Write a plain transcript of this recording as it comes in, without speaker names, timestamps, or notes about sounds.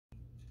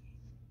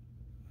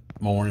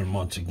Morning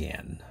once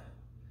again.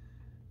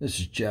 This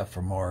is Jeff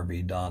from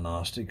RV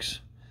Diagnostics.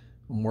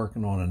 I'm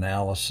working on an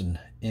Allison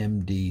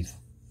MD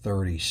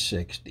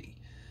 3060.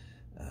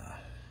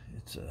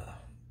 It's a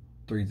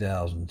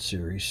 3000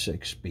 series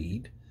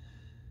 6-speed.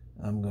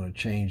 I'm going to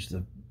change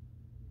the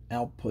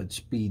output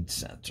speed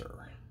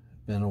sensor.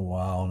 It's been a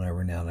while, and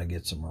every now and then I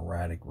get some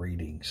erratic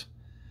readings.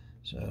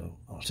 So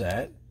I'll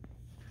set.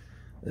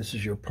 This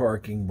is your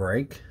parking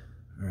brake,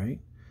 all right?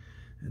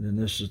 And then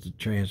this is the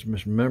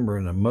transmission. Remember,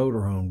 in a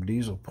motorhome,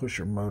 diesel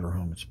pusher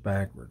motorhome, it's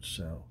backwards.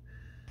 So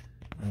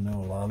I know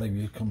a lot of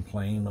you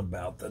complain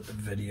about that the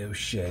video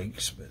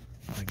shakes, but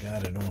I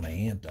got it on an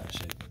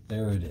anti-shake. But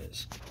there it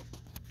is.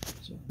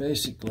 So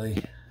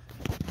basically,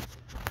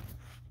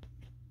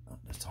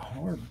 it's a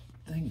hard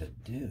thing to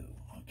do.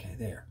 Okay,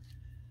 there.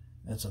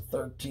 That's a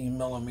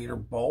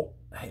 13mm bolt,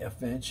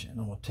 1/2 inch, and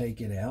I'm going to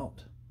take it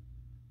out.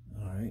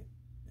 All right.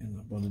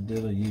 And what I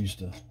did, I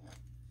used a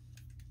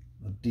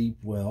deep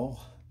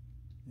well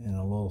and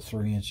a little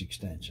 3-inch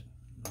extension.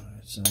 All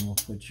right, so I'm going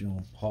to put you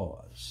on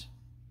pause.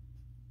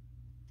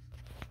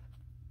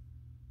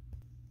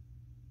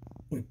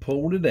 We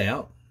pulled it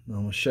out. I'm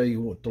going to show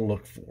you what to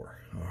look for.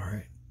 All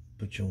right,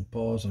 put you on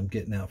pause. I'm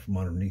getting out from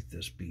underneath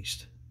this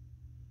beast.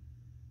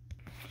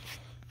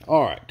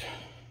 All right,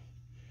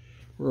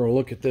 we're going to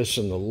look at this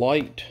in the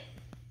light.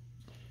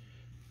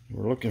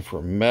 We're looking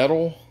for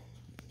metal,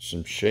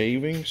 some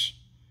shavings,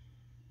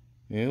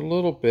 and a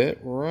little bit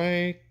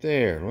right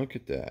there. Look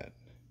at that.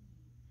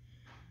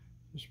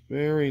 It's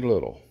very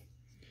little.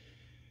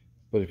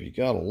 But if you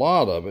got a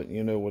lot of it,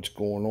 you know what's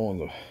going on.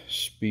 The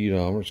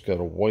speedometer, it's got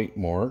a white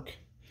mark.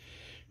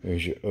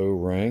 There's your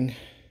O-ring.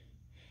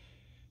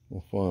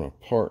 We'll find a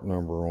part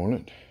number on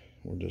it.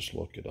 We'll just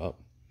look it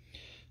up.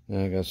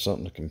 Now I got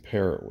something to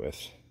compare it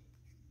with.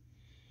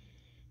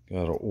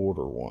 Got to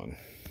order one.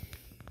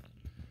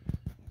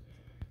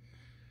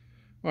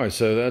 Alright,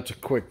 so that's a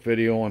quick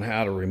video on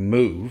how to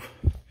remove.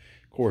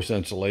 Of course,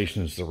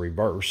 insulation is the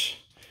reverse.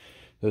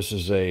 This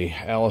is a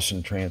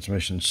Allison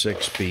transmission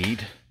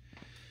 6-speed,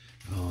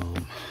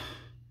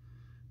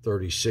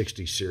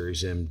 3060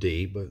 series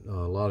MD, but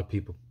a lot of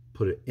people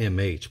put it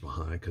MH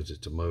behind because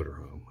it's a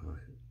motorhome.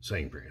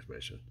 Same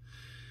transmission.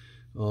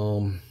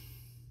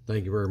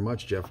 Thank you very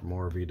much, Jeff from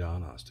RV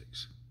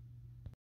Diagnostics.